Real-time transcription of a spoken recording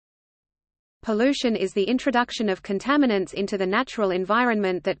Pollution is the introduction of contaminants into the natural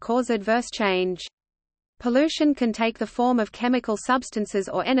environment that cause adverse change. Pollution can take the form of chemical substances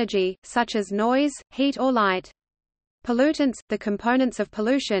or energy, such as noise, heat or light. Pollutants, the components of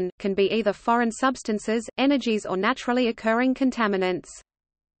pollution, can be either foreign substances, energies or naturally occurring contaminants.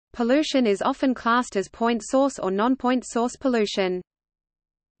 Pollution is often classed as point source or non-point source pollution.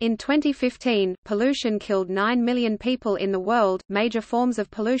 In 2015, pollution killed 9 million people in the world. Major forms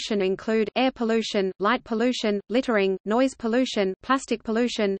of pollution include air pollution, light pollution, littering, noise pollution, plastic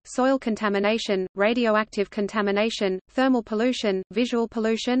pollution, soil contamination, radioactive contamination, thermal pollution, visual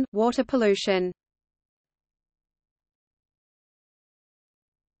pollution, water pollution.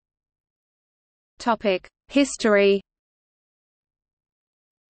 Topic: History.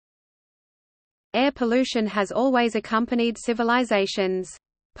 Air pollution has always accompanied civilizations.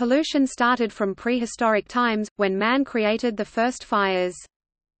 Pollution started from prehistoric times, when man created the first fires.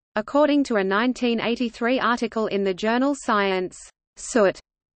 According to a 1983 article in the journal Science, soot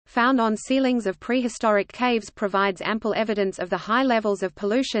found on ceilings of prehistoric caves provides ample evidence of the high levels of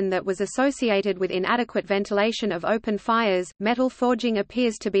pollution that was associated with inadequate ventilation of open fires. Metal forging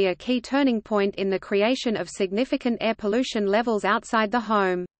appears to be a key turning point in the creation of significant air pollution levels outside the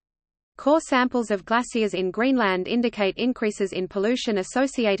home. Core samples of glaciers in Greenland indicate increases in pollution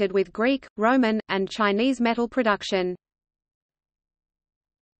associated with Greek, Roman, and Chinese metal production.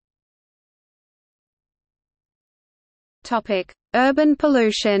 Topic: Urban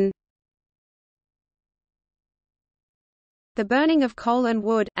pollution. The burning of coal and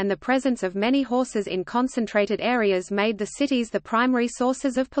wood, and the presence of many horses in concentrated areas made the cities the primary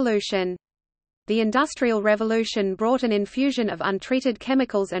sources of pollution. The Industrial Revolution brought an infusion of untreated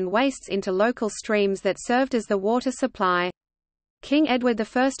chemicals and wastes into local streams that served as the water supply. King Edward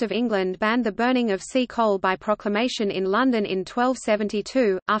I of England banned the burning of sea coal by proclamation in London in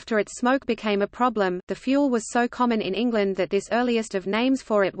 1272. After its smoke became a problem, the fuel was so common in England that this earliest of names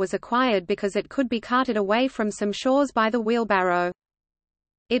for it was acquired because it could be carted away from some shores by the wheelbarrow.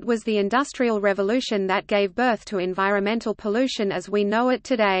 It was the Industrial Revolution that gave birth to environmental pollution as we know it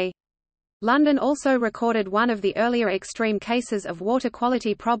today. London also recorded one of the earlier extreme cases of water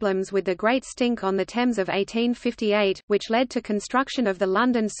quality problems with the Great Stink on the Thames of 1858, which led to construction of the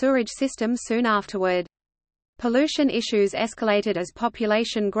London sewerage system soon afterward. Pollution issues escalated as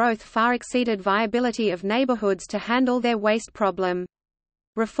population growth far exceeded viability of neighbourhoods to handle their waste problem.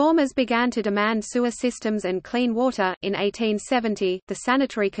 Reformers began to demand sewer systems and clean water. In 1870, the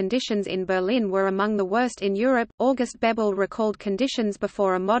sanitary conditions in Berlin were among the worst in Europe. August Bebel recalled conditions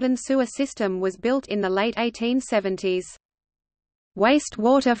before a modern sewer system was built in the late 1870s. Waste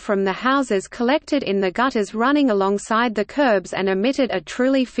water from the houses collected in the gutters running alongside the curbs and emitted a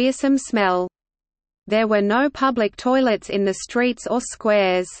truly fearsome smell. There were no public toilets in the streets or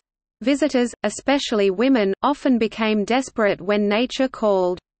squares. Visitors, especially women, often became desperate when nature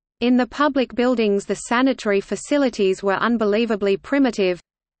called. In the public buildings the sanitary facilities were unbelievably primitive.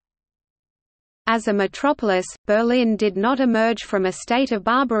 As a metropolis, Berlin did not emerge from a state of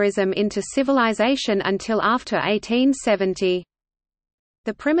barbarism into civilization until after 1870.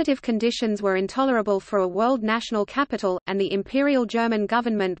 The primitive conditions were intolerable for a world national capital, and the Imperial German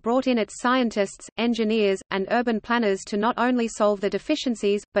government brought in its scientists, engineers, and urban planners to not only solve the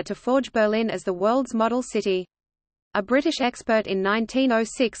deficiencies, but to forge Berlin as the world's model city. A British expert in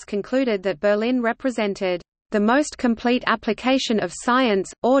 1906 concluded that Berlin represented the most complete application of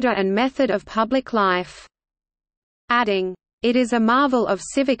science, order and method of public life, adding, "It is a marvel of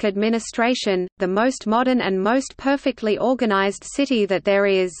civic administration, the most modern and most perfectly organized city that there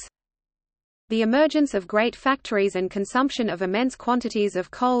is." The emergence of great factories and consumption of immense quantities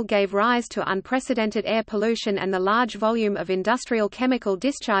of coal gave rise to unprecedented air pollution, and the large volume of industrial chemical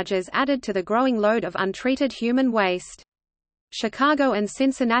discharges added to the growing load of untreated human waste. Chicago and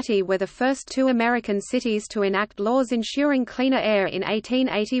Cincinnati were the first two American cities to enact laws ensuring cleaner air in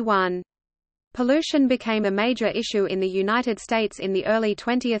 1881. Pollution became a major issue in the United States in the early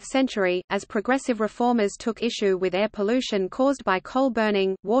 20th century, as progressive reformers took issue with air pollution caused by coal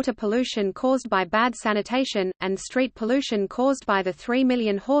burning, water pollution caused by bad sanitation, and street pollution caused by the 3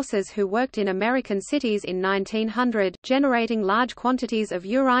 million horses who worked in American cities in 1900, generating large quantities of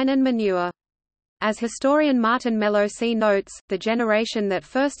urine and manure. As historian Martin Mellowsey notes, the generation that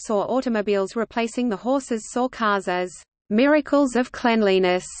first saw automobiles replacing the horses saw cars as miracles of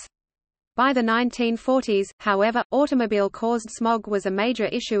cleanliness. By the 1940s, however, automobile-caused smog was a major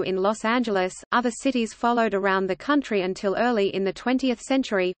issue in Los Angeles. Other cities followed around the country until early in the 20th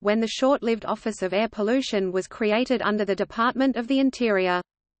century, when the short-lived Office of Air Pollution was created under the Department of the Interior.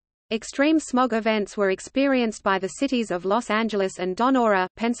 Extreme smog events were experienced by the cities of Los Angeles and Donora,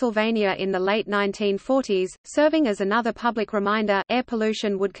 Pennsylvania in the late 1940s, serving as another public reminder. Air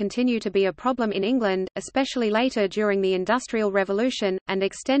pollution would continue to be a problem in England, especially later during the Industrial Revolution, and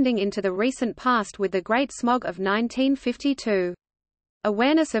extending into the recent past with the Great Smog of 1952.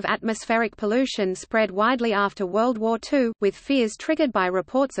 Awareness of atmospheric pollution spread widely after World War II, with fears triggered by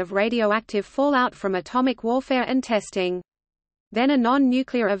reports of radioactive fallout from atomic warfare and testing. Then a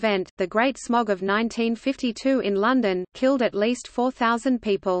non-nuclear event, the Great Smog of 1952 in London, killed at least 4,000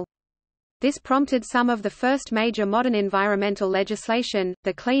 people. This prompted some of the first major modern environmental legislation,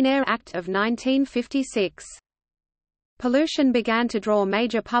 the Clean Air Act of 1956. Pollution began to draw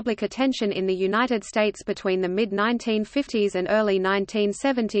major public attention in the United States between the mid-1950s and early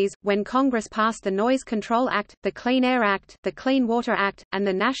 1970s, when Congress passed the Noise Control Act, the Clean Air Act, the Clean Water Act, and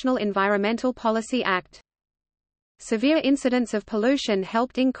the National Environmental Policy Act. Severe incidents of pollution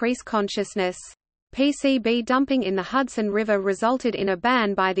helped increase consciousness. PCB dumping in the Hudson River resulted in a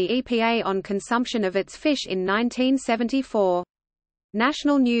ban by the EPA on consumption of its fish in 1974.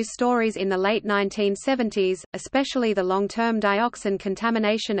 National news stories in the late 1970s, especially the long-term dioxin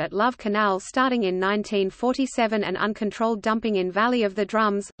contamination at Love Canal starting in 1947 and uncontrolled dumping in Valley of the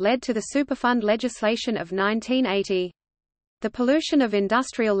Drums, led to the Superfund legislation of 1980. The pollution of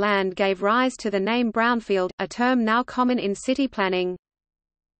industrial land gave rise to the name brownfield, a term now common in city planning.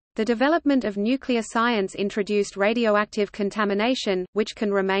 The development of nuclear science introduced radioactive contamination, which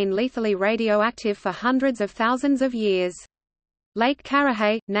can remain lethally radioactive for hundreds of thousands of years. Lake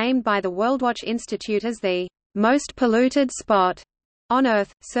Karahay, named by the WorldWatch Institute as the most polluted spot on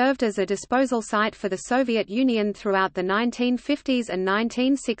Earth, served as a disposal site for the Soviet Union throughout the 1950s and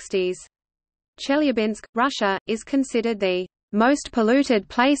 1960s. Chelyabinsk, Russia, is considered the most polluted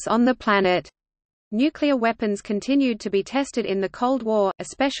place on the planet. Nuclear weapons continued to be tested in the Cold War,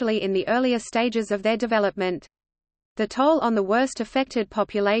 especially in the earlier stages of their development. The toll on the worst affected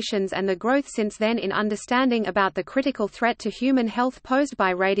populations and the growth since then in understanding about the critical threat to human health posed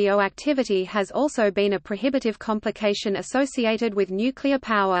by radioactivity has also been a prohibitive complication associated with nuclear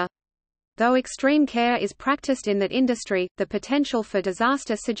power. Though extreme care is practiced in that industry, the potential for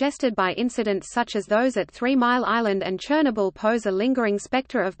disaster suggested by incidents such as those at 3 Mile Island and Chernobyl pose a lingering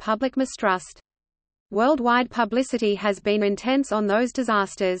specter of public mistrust. Worldwide publicity has been intense on those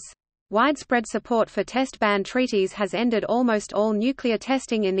disasters. Widespread support for test ban treaties has ended almost all nuclear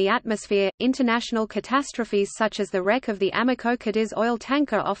testing in the atmosphere. International catastrophes such as the wreck of the Amoco Cadiz oil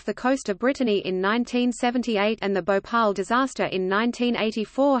tanker off the coast of Brittany in 1978 and the Bhopal disaster in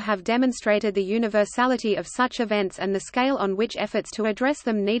 1984 have demonstrated the universality of such events and the scale on which efforts to address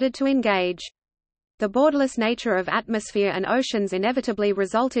them needed to engage. The borderless nature of atmosphere and oceans inevitably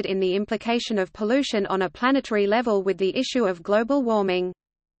resulted in the implication of pollution on a planetary level with the issue of global warming.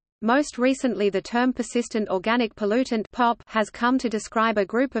 Most recently the term persistent organic pollutant (POP) has come to describe a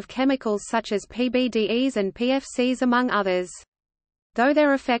group of chemicals such as PBDEs and PFCs among others. Though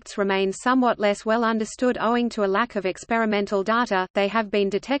their effects remain somewhat less well understood owing to a lack of experimental data, they have been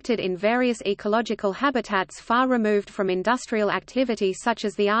detected in various ecological habitats far removed from industrial activity such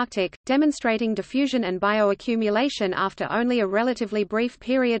as the Arctic, demonstrating diffusion and bioaccumulation after only a relatively brief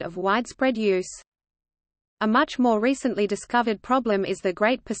period of widespread use. A much more recently discovered problem is the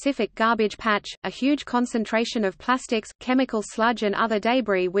Great Pacific Garbage Patch, a huge concentration of plastics, chemical sludge and other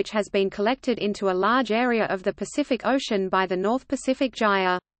debris which has been collected into a large area of the Pacific Ocean by the North Pacific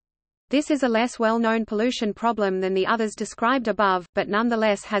Gyre. This is a less well-known pollution problem than the others described above, but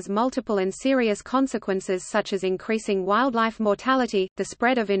nonetheless has multiple and serious consequences such as increasing wildlife mortality, the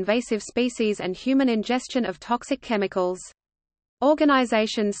spread of invasive species and human ingestion of toxic chemicals.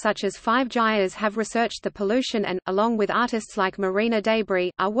 Organizations such as Five Gyres have researched the pollution and, along with artists like Marina Debris,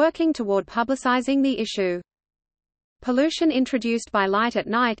 are working toward publicizing the issue. Pollution introduced by light at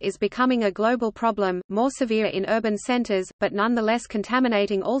night is becoming a global problem, more severe in urban centers, but nonetheless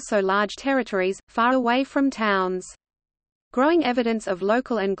contaminating also large territories, far away from towns. Growing evidence of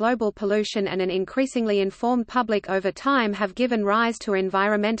local and global pollution and an increasingly informed public over time have given rise to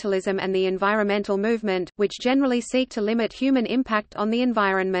environmentalism and the environmental movement, which generally seek to limit human impact on the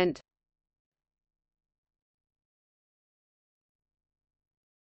environment.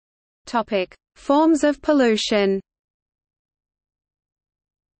 Topic: Forms of pollution.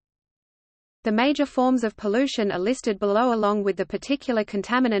 The major forms of pollution are listed below along with the particular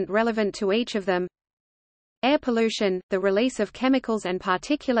contaminant relevant to each of them. Air pollution, the release of chemicals and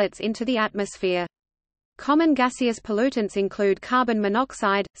particulates into the atmosphere. Common gaseous pollutants include carbon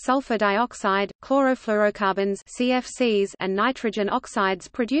monoxide, sulfur dioxide, chlorofluorocarbons (CFCs), and nitrogen oxides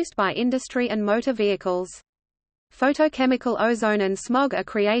produced by industry and motor vehicles. Photochemical ozone and smog are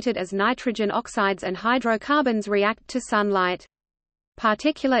created as nitrogen oxides and hydrocarbons react to sunlight.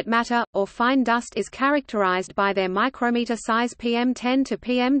 Particulate matter, or fine dust, is characterized by their micrometer size PM10 to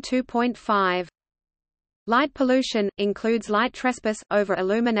PM2.5. Light pollution includes light trespass,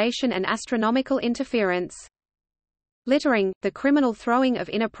 over-illumination and astronomical interference. Littering, the criminal throwing of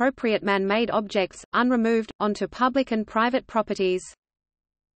inappropriate man-made objects, unremoved, onto public and private properties.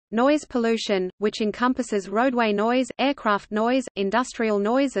 Noise pollution, which encompasses roadway noise, aircraft noise, industrial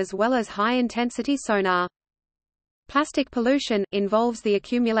noise as well as high-intensity sonar. Plastic pollution involves the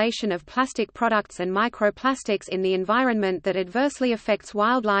accumulation of plastic products and microplastics in the environment that adversely affects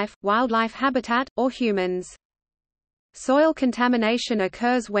wildlife, wildlife habitat, or humans. Soil contamination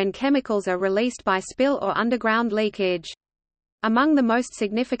occurs when chemicals are released by spill or underground leakage. Among the most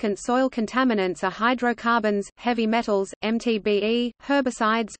significant soil contaminants are hydrocarbons, heavy metals, MTBE,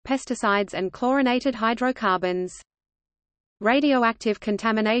 herbicides, pesticides and chlorinated hydrocarbons. Radioactive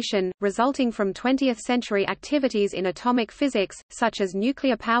contamination, resulting from 20th-century activities in atomic physics, such as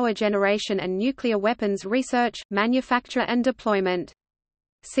nuclear power generation and nuclear weapons research, manufacture and deployment.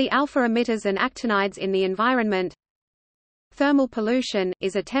 See alpha emitters and actinides in the environment. Thermal pollution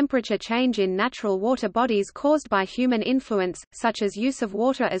is a temperature change in natural water bodies caused by human influence, such as use of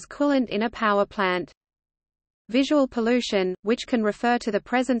water as coolant in a power plant. Visual pollution, which can refer to the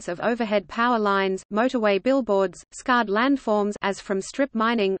presence of overhead power lines, motorway billboards, scarred landforms as from strip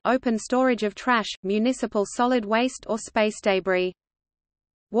mining, open storage of trash, municipal solid waste or space debris.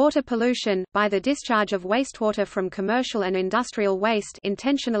 Water pollution, by the discharge of wastewater from commercial and industrial waste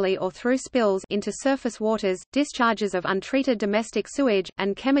intentionally or through spills into surface waters, discharges of untreated domestic sewage,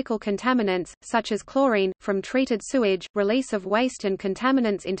 and chemical contaminants, such as chlorine, from treated sewage, release of waste and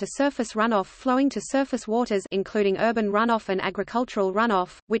contaminants into surface runoff flowing to surface waters including urban runoff and agricultural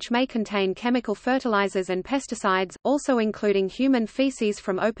runoff, which may contain chemical fertilizers and pesticides, also including human feces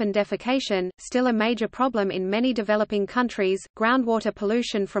from open defecation, still a major problem in many developing countries. Groundwater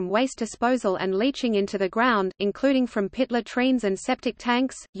pollution from waste disposal and leaching into the ground, including from pit latrines and septic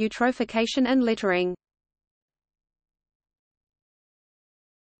tanks, eutrophication and littering.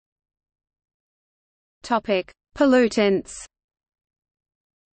 Topic: Pollutants.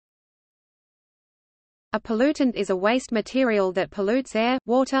 A pollutant is a waste material that pollutes air,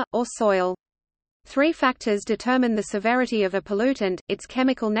 water, or soil. Three factors determine the severity of a pollutant: its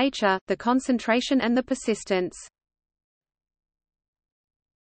chemical nature, the concentration and the persistence.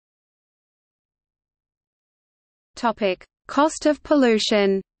 Topic: Cost of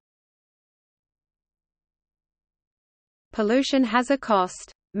pollution. Pollution has a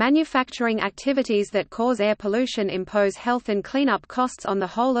cost. Manufacturing activities that cause air pollution impose health and cleanup costs on the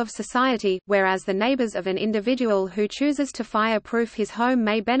whole of society, whereas the neighbors of an individual who chooses to fire-proof his home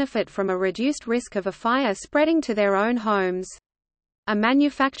may benefit from a reduced risk of a fire spreading to their own homes. A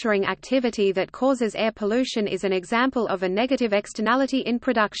manufacturing activity that causes air pollution is an example of a negative externality in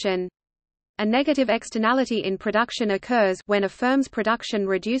production. A negative externality in production occurs when a firm's production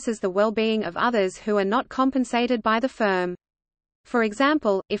reduces the well-being of others who are not compensated by the firm. For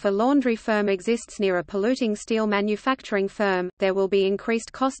example, if a laundry firm exists near a polluting steel manufacturing firm, there will be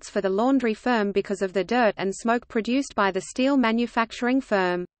increased costs for the laundry firm because of the dirt and smoke produced by the steel manufacturing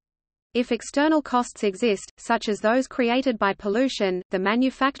firm. If external costs exist, such as those created by pollution, the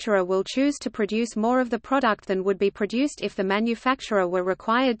manufacturer will choose to produce more of the product than would be produced if the manufacturer were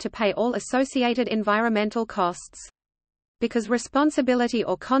required to pay all associated environmental costs. Because responsibility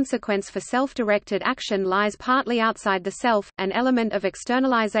or consequence for self-directed action lies partly outside the self, an element of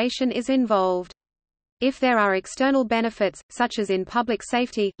externalization is involved. If there are external benefits, such as in public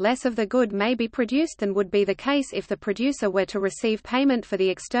safety, less of the good may be produced than would be the case if the producer were to receive payment for the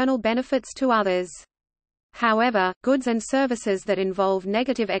external benefits to others. However, goods and services that involve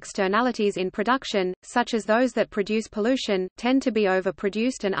negative externalities in production, such as those that produce pollution, tend to be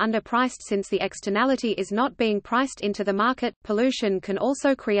overproduced and underpriced since the externality is not being priced into the market. Pollution can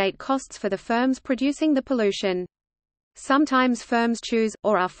also create costs for the firms producing the pollution. Sometimes firms choose,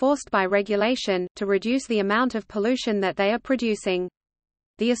 or are forced by regulation, to reduce the amount of pollution that they are producing.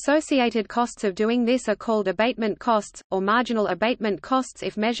 The associated costs of doing this are called abatement costs, or marginal abatement costs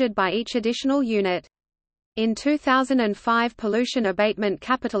if measured by each additional unit. In 2005, pollution abatement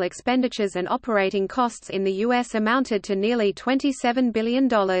capital expenditures and operating costs in the U.S. amounted to nearly $27 billion.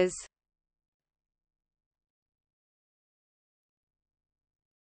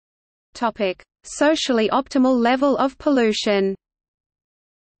 Topic: Socially optimal level of pollution.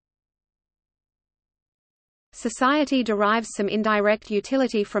 Society derives some indirect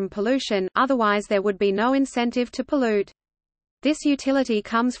utility from pollution, otherwise there would be no incentive to pollute. This utility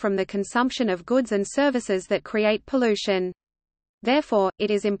comes from the consumption of goods and services that create pollution. Therefore,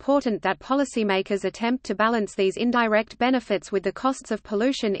 it is important that policymakers attempt to balance these indirect benefits with the costs of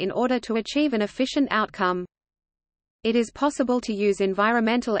pollution in order to achieve an efficient outcome. It is possible to use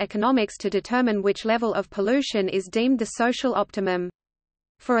environmental economics to determine which level of pollution is deemed the social optimum.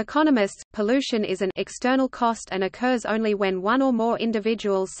 For economists, pollution is an external cost and occurs only when one or more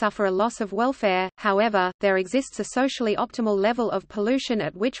individuals suffer a loss of welfare. However, there exists a socially optimal level of pollution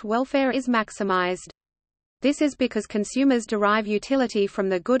at which welfare is maximized. This is because consumers derive utility from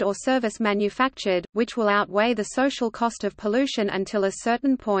the good or service manufactured, which will outweigh the social cost of pollution until a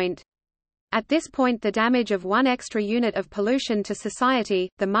certain point. At this point, the damage of one extra unit of pollution to society,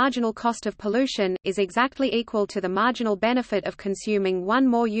 the marginal cost of pollution, is exactly equal to the marginal benefit of consuming one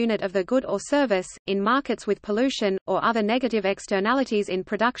more unit of the good or service. In markets with pollution, or other negative externalities in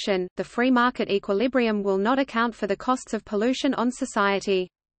production, the free market equilibrium will not account for the costs of pollution on society.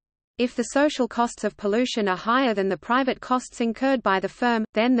 If the social costs of pollution are higher than the private costs incurred by the firm,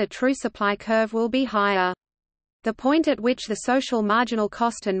 then the true supply curve will be higher. The point at which the social marginal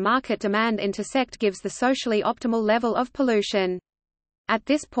cost and market demand intersect gives the socially optimal level of pollution. At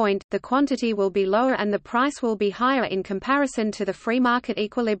this point, the quantity will be lower and the price will be higher in comparison to the free market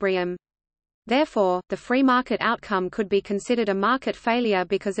equilibrium. Therefore, the free market outcome could be considered a market failure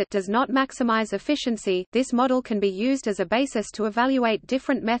because it does not maximize efficiency. This model can be used as a basis to evaluate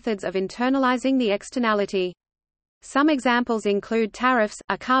different methods of internalizing the externality. Some examples include tariffs,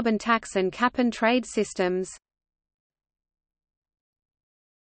 a carbon tax, and cap-and-trade systems.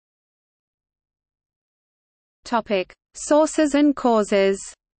 Topic: Sources and causes.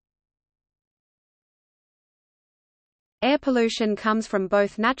 Air pollution comes from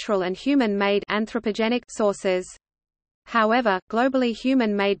both natural and human-made anthropogenic sources. However, globally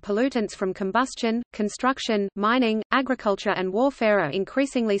human-made pollutants from combustion, construction, mining, agriculture and warfare are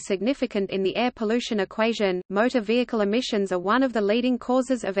increasingly significant in the air pollution equation. Motor vehicle emissions are one of the leading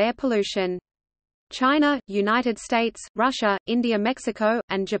causes of air pollution. China, United States, Russia, India, Mexico,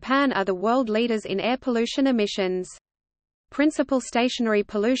 and Japan are the world leaders in air pollution emissions. Principal stationary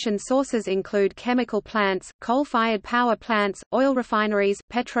pollution sources include chemical plants, coal-fired power plants, oil refineries,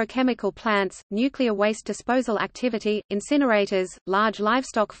 petrochemical plants, nuclear waste disposal activity, incinerators, large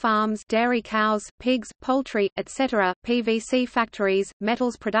livestock farms, dairy cows, pigs, poultry, etc., PVC factories,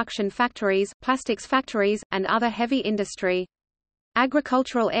 metals production factories, plastics factories, and other heavy industry.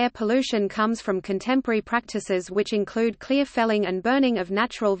 Agricultural air pollution comes from contemporary practices which include clear felling and burning of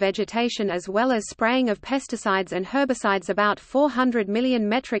natural vegetation as well as spraying of pesticides and herbicides. About 400 million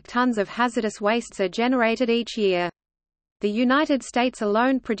metric tons of hazardous wastes are generated each year. The United States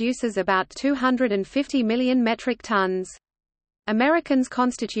alone produces about 250 million metric tons. Americans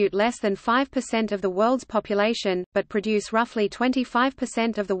constitute less than 5% of the world's population, but produce roughly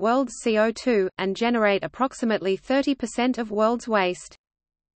 25% of the world's CO2, and generate approximately 30% of world's waste.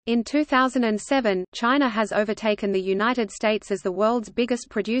 In 2007, China has overtaken the United States as the world's biggest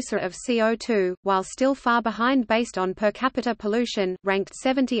producer of CO2, while still far behind based on per capita pollution, ranked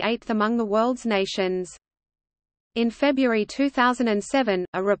 78th among the world's nations. In February 2007,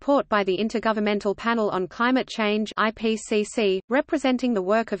 a report by the Intergovernmental Panel on Climate Change (IPCC), representing the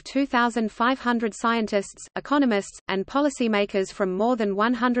work of 2,500 scientists, economists, and policymakers from more than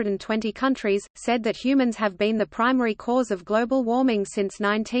 120 countries, said that humans have been the primary cause of global warming since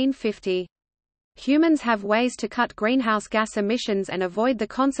 1950. Humans have ways to cut greenhouse gas emissions and avoid the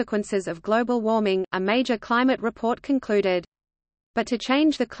consequences of global warming, a major climate report concluded. But to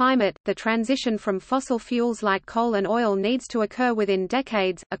change the climate, the transition from fossil fuels like coal and oil needs to occur within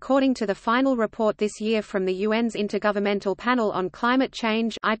decades. According to the final report this year from the UN's Intergovernmental Panel on Climate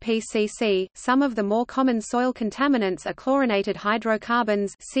Change (IPCC), some of the more common soil contaminants are chlorinated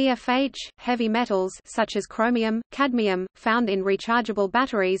hydrocarbons (CFH), heavy metals such as chromium, cadmium, found in rechargeable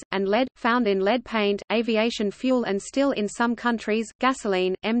batteries, and lead, found in lead paint, aviation fuel and still in some countries,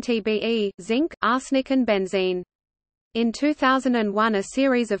 gasoline, MTBE, zinc, arsenic and benzene. In 2001, a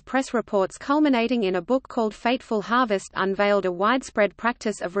series of press reports culminating in a book called Fateful Harvest unveiled a widespread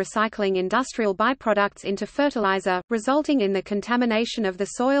practice of recycling industrial byproducts into fertilizer, resulting in the contamination of the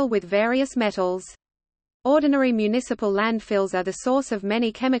soil with various metals. Ordinary municipal landfills are the source of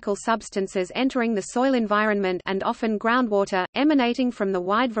many chemical substances entering the soil environment and often groundwater, emanating from the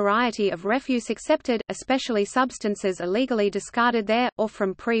wide variety of refuse accepted, especially substances illegally discarded there, or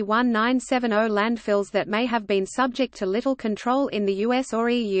from pre-1970 landfills that may have been subject to little control in the US or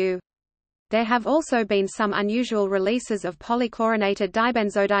EU. There have also been some unusual releases of polychlorinated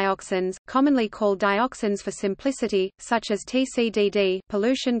dibenzodioxins, commonly called dioxins for simplicity, such as TCDD.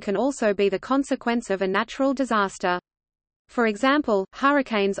 Pollution can also be the consequence of a natural disaster. For example,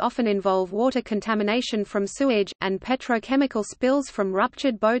 hurricanes often involve water contamination from sewage, and petrochemical spills from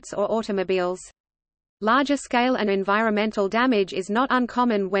ruptured boats or automobiles. Larger scale and environmental damage is not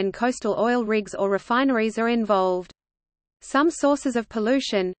uncommon when coastal oil rigs or refineries are involved. Some sources of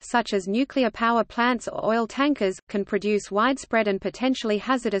pollution, such as nuclear power plants or oil tankers, can produce widespread and potentially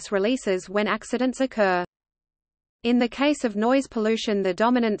hazardous releases when accidents occur. In the case of noise pollution, the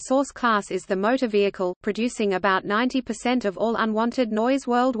dominant source class is the motor vehicle, producing about 90% of all unwanted noise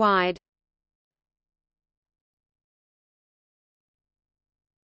worldwide.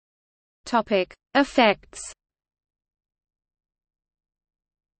 Topic: Effects.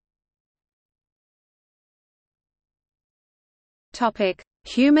 Topic: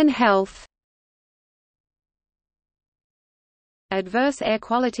 Human health. Adverse air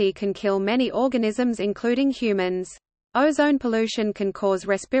quality can kill many organisms including humans. Ozone pollution can cause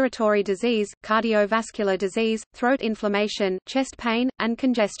respiratory disease, cardiovascular disease, throat inflammation, chest pain, and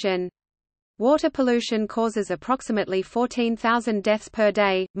congestion. Water pollution causes approximately 14,000 deaths per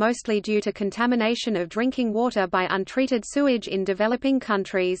day, mostly due to contamination of drinking water by untreated sewage in developing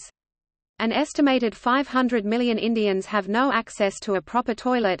countries. An estimated 500 million Indians have no access to a proper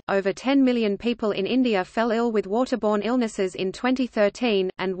toilet. Over 10 million people in India fell ill with waterborne illnesses in 2013,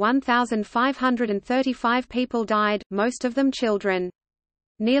 and 1,535 people died, most of them children.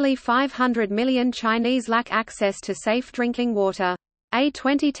 Nearly 500 million Chinese lack access to safe drinking water. A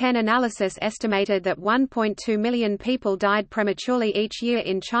 2010 analysis estimated that 1.2 million people died prematurely each year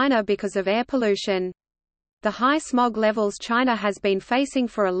in China because of air pollution. The high smog levels China has been facing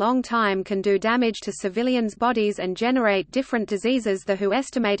for a long time can do damage to civilians' bodies and generate different diseases. The WHO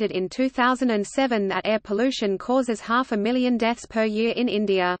estimated in 2007 that air pollution causes 500,000 deaths per year in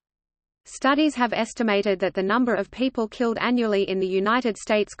India. Studies have estimated that the number of people killed annually in the United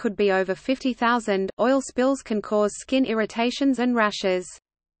States could be over 50,000. Oil spills can cause skin irritations and rashes.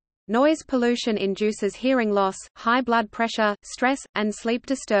 Noise pollution induces hearing loss, high blood pressure, stress, and sleep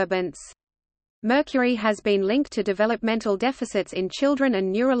disturbance. Mercury has been linked to developmental deficits in children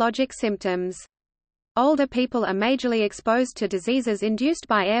and neurologic symptoms. Older people are majorly exposed to diseases induced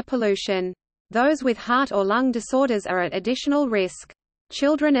by air pollution. Those with heart or lung disorders are at additional risk.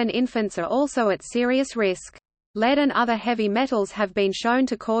 Children and infants are also at serious risk. Lead and other heavy metals have been shown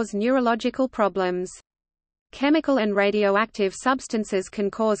to cause neurological problems. Chemical and radioactive substances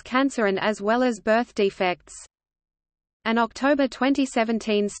can cause cancer and as well as birth defects. An October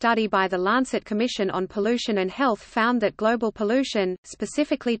 2017 study by the Lancet Commission on Pollution and Health found that global pollution,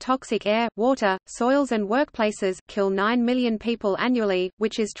 specifically toxic air, water, soils and workplaces, kill 9 million people annually,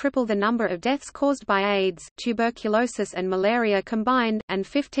 which is triple the number of deaths caused by AIDS, tuberculosis and malaria combined, and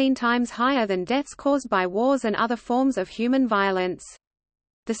 15 times higher than deaths caused by wars and other forms of human violence.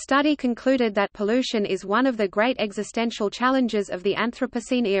 The study concluded that pollution is one of the great existential challenges of the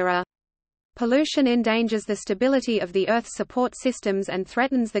Anthropocene era. Pollution endangers the stability of the Earth's support systems and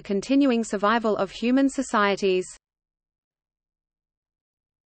threatens the continuing survival of human societies.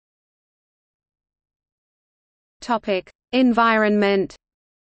 Topic: Environment.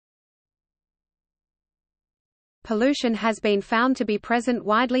 Pollution has been found to be present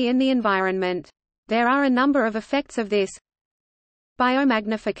widely in the environment. There are a number of effects of this.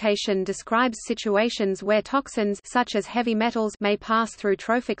 Biomagnification describes situations where toxins such as heavy metals may pass through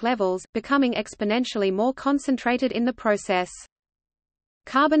trophic levels, becoming exponentially more concentrated in the process.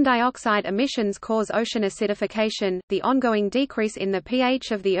 Carbon dioxide emissions cause ocean acidification, the ongoing decrease in the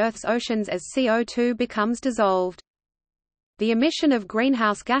pH of the Earth's oceans as CO2 becomes dissolved. The emission of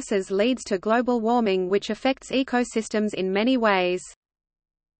greenhouse gases leads to global warming, which affects ecosystems in many ways.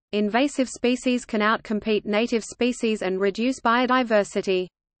 Invasive species can outcompete native species and reduce biodiversity.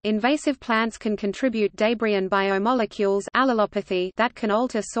 Invasive plants can contribute debris and biomolecules allelopathy that can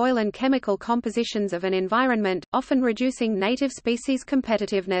alter soil and chemical compositions of an environment, often reducing native species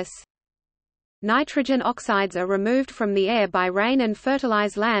competitiveness. Nitrogen oxides are removed from the air by rain and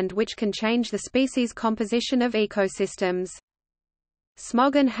fertilize land, which can change the species composition of ecosystems.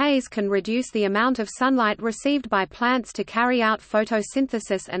 Smog and haze can reduce the amount of sunlight received by plants to carry out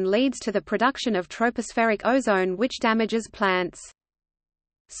photosynthesis and leads to the production of tropospheric ozone, which damages plants.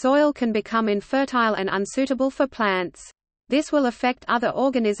 Soil can become infertile and unsuitable for plants. This will affect other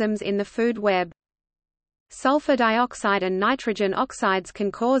organisms in the food web. Sulfur dioxide and nitrogen oxides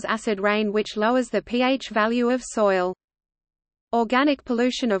can cause acid rain, which lowers the pH value of soil. Organic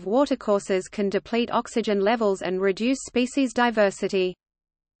pollution of watercourses can deplete oxygen levels and reduce species diversity.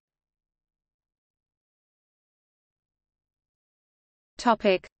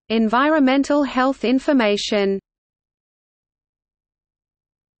 Topic: Environmental health information.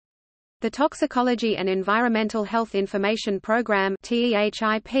 The Toxicology and Environmental Health Information Program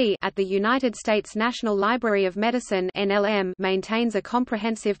 (TEHIP) at the United States National Library of Medicine (NLM) maintains a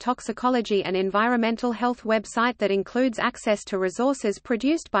comprehensive toxicology and environmental health website that includes access to resources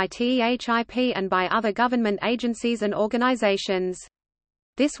produced by TEHIP and by other government agencies and organizations.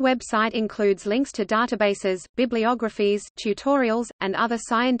 This website includes links to databases, bibliographies, tutorials, and other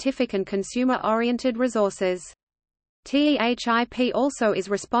scientific and consumer-oriented resources. TEHIP also is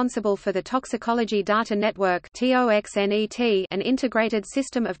responsible for the Toxicology Data Network (TOXNET), an integrated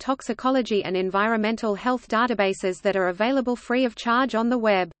system of toxicology and environmental health databases that are available free of charge on the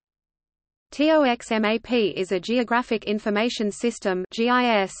web. TOXMAP is a geographic information system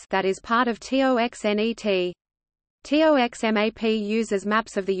 (GIS) that is part of TOXNET. TOXMAP uses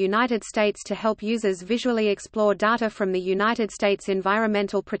maps of the United States to help users visually explore data from the United States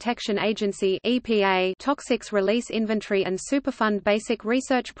Environmental Protection Agency (EPA) Toxics Release Inventory and Superfund basic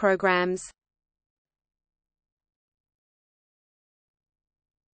research programs.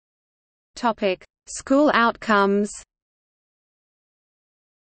 Topic: School outcomes.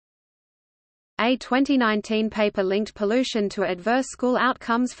 A 2019 paper linked pollution to adverse school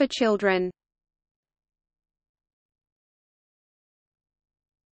outcomes for children.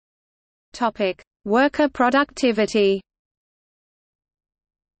 Topic: Worker productivity.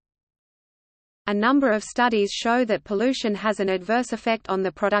 A number of studies show that pollution has an adverse effect on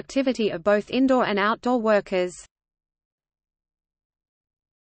the productivity of both indoor and outdoor workers.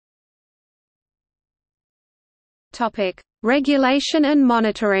 Topic: Regulation and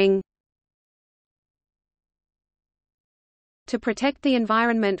monitoring. To protect the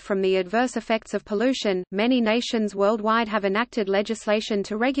environment from the adverse effects of pollution, many nations worldwide have enacted legislation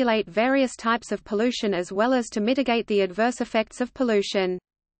to regulate various types of pollution as well as to mitigate the adverse effects of pollution.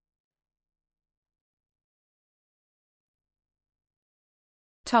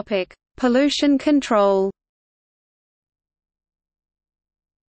 Topic: Pollution control.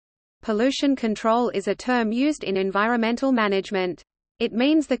 Pollution control is a term used in environmental management. It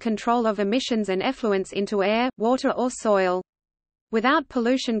means the control of emissions and effluents into air, water or soil. Without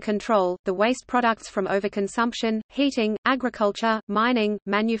pollution control, the waste products from overconsumption, heating, agriculture, mining,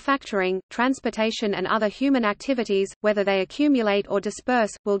 manufacturing, transportation and other human activities, whether they accumulate or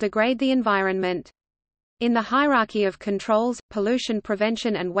disperse, will degrade the environment. In the hierarchy of controls, pollution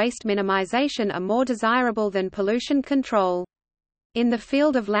prevention and waste minimization are more desirable than pollution control. In the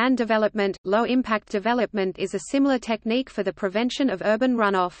field of land development, low-impact development is a similar technique for the prevention of urban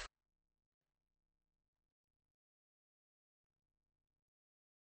runoff.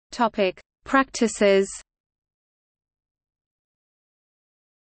 Topic: Practices.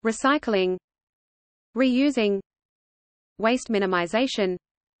 Recycling, reusing, waste minimization,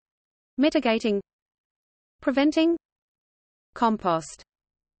 mitigating, preventing, compost.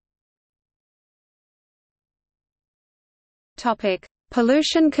 Topic: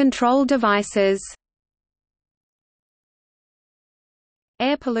 Pollution control devices.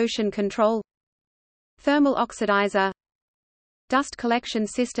 Air pollution control, thermal oxidizer, dust collection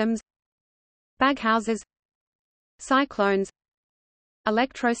systems, baghouses, cyclones,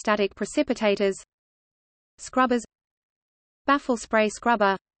 electrostatic precipitators, scrubbers, baffle spray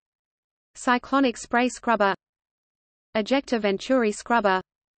scrubber, cyclonic spray scrubber, ejector venturi scrubber,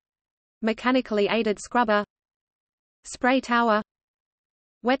 mechanically aided scrubber, spray tower,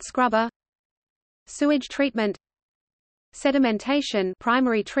 wet scrubber, sewage treatment, sedimentation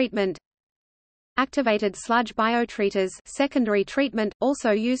primary treatment, activated sludge biotreaters secondary treatment,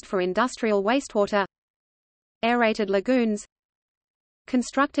 also used for industrial wastewater, aerated lagoons,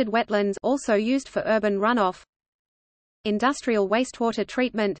 constructed wetlands also used for urban runoff, industrial wastewater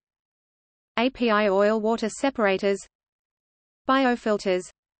treatment, API oil water separators, biofilters,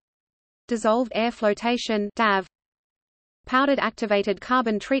 dissolved air flotation (DAV), powdered activated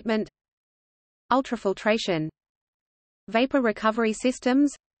carbon treatment, ultrafiltration, vapor recovery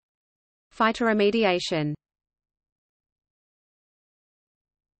systems, phytoremediation.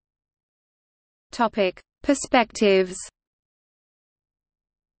 Topic: Perspectives.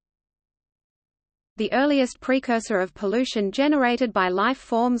 The earliest precursor of pollution generated by life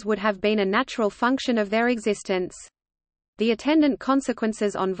forms would have been a natural function of their existence. The attendant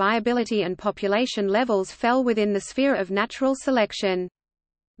consequences on viability and population levels fell within the sphere of natural selection.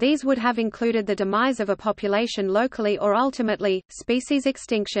 These would have included the demise of a population locally or ultimately, species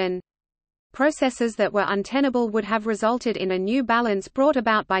extinction. Processes that were untenable would have resulted in a new balance brought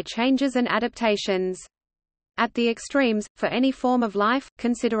about by changes and adaptations. At the extremes, for any form of life,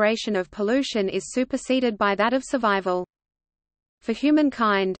 consideration of pollution is superseded by that of survival. For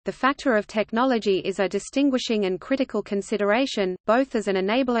humankind, the factor of technology is a distinguishing and critical consideration, both as an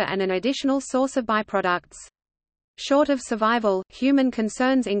enabler and an additional source of byproducts. Short of survival, human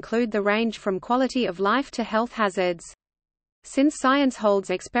concerns include the range from quality of life to health hazards. Since science holds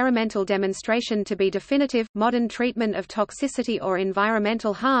experimental demonstration to be definitive, modern treatment of toxicity or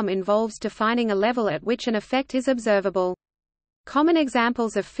environmental harm involves defining a level at which an effect is observable. Common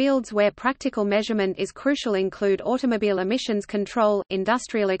examples of fields where practical measurement is crucial include automobile emissions control,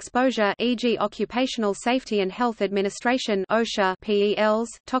 industrial exposure, e.g. Occupational Safety and Health Administration (OSHA), PELs,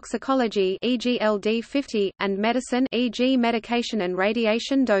 toxicology, e.g. LD50, and medicine, e.g. medication and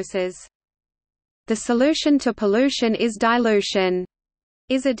radiation doses. The solution to pollution is dilution,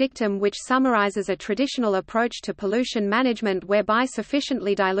 is a dictum which summarizes a traditional approach to pollution management whereby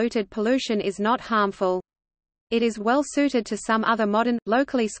sufficiently diluted pollution is not harmful. It is well suited to some other modern,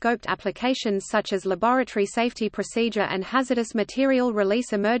 locally scoped applications such as laboratory safety procedure and hazardous material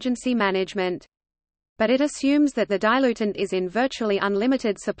release emergency management. But it assumes that the dilutant is in virtually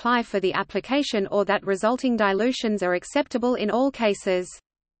unlimited supply for the application or that resulting dilutions are acceptable in all cases.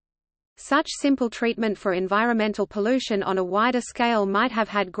 Such simple treatment for environmental pollution on a wider scale might have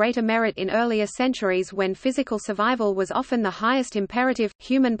had greater merit in earlier centuries when physical survival was often the highest imperative,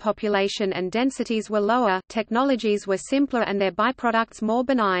 human population and densities were lower, technologies were simpler and their byproducts more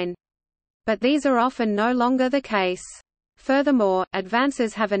benign. But these are often no longer the case. Furthermore,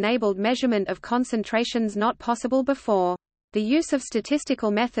 advances have enabled measurement of concentrations not possible before. The use of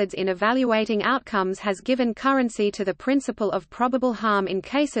statistical methods in evaluating outcomes has given currency to the principle of probable harm in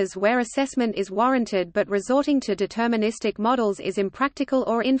cases where assessment is warranted, but resorting to deterministic models is impractical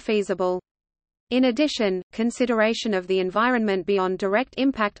or infeasible. In addition, consideration of the environment beyond direct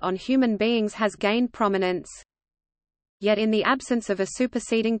impact on human beings has gained prominence. Yet in the absence of a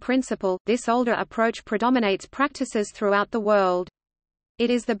superseding principle, this older approach predominates practices throughout the world. It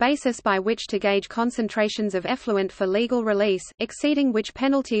is the basis by which to gauge concentrations of effluent for legal release, exceeding which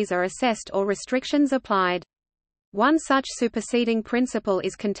penalties are assessed or restrictions applied. One such superseding principle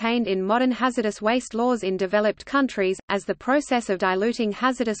is contained in modern hazardous waste laws in developed countries, as the process of diluting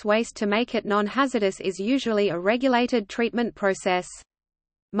hazardous waste to make it non-hazardous is usually a regulated treatment process.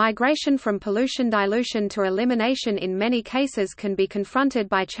 Migration from pollution dilution to elimination in many cases can be confronted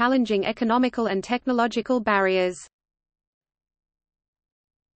by challenging economical and technological barriers.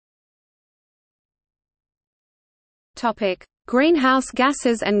 Topic: Greenhouse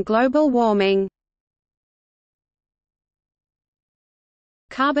gases and global warming.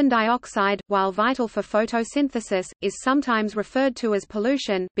 Carbon dioxide, while vital for photosynthesis, is sometimes referred to as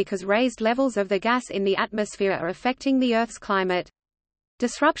pollution, because raised levels of the gas in the atmosphere are affecting the Earth's climate.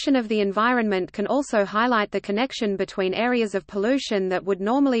 Disruption of the environment can also highlight the connection between areas of pollution that would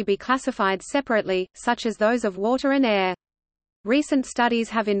normally be classified separately, such as those of water and air. Recent studies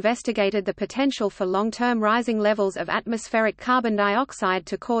have investigated the potential for long-term rising levels of atmospheric carbon dioxide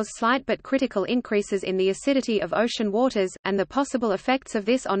to cause slight but critical increases in the acidity of ocean waters, and the possible effects of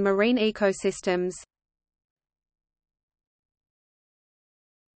this on marine ecosystems.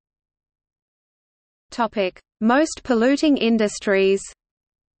 Most polluting industries.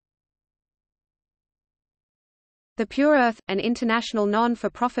 The Pure Earth, an international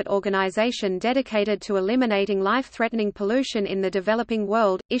non-for-profit organization dedicated to eliminating life-threatening pollution in the developing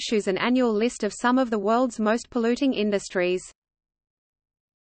world, issues an annual list of some of the world's most polluting industries.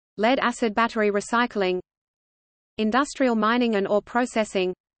 Lead-acid battery recycling, industrial mining and ore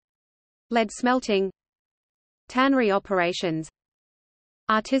processing, lead smelting, tannery operations,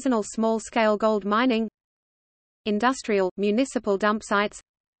 artisanal small-scale gold mining, industrial, municipal dump sites,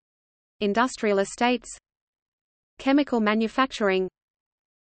 industrial estates, chemical manufacturing,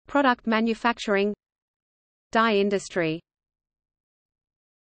 product manufacturing, dye industry.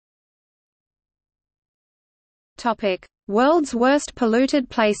 Topic: World's worst polluted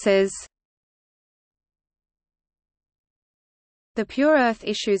places. The Pure Earth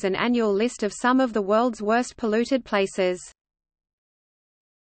issues an annual list of some of the world's worst polluted places.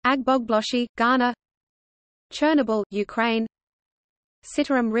 Agbogbloshi, Ghana; Chernobyl, Ukraine;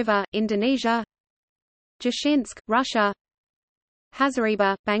 Citarum River, Indonesia; Jashinsk, Russia;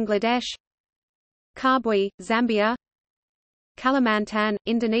 Hazaribagh, Bangladesh; Kabwe, Zambia; Kalimantan,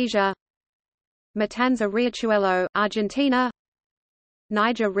 Indonesia; Matanza Riachuelo, Argentina;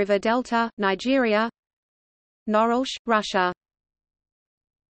 Niger River Delta, Nigeria; Norilsk, Russia.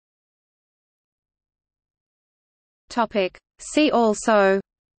 Topic: See also: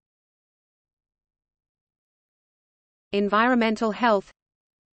 Environmental health,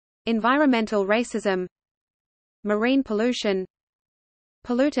 environmental racism, marine pollution,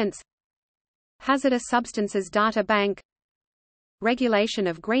 pollutants, hazardous substances data bank, regulation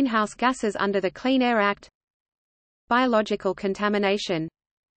of greenhouse gases under the Clean Air Act, biological contamination,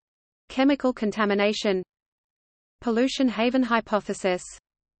 chemical contamination, pollution haven hypothesis.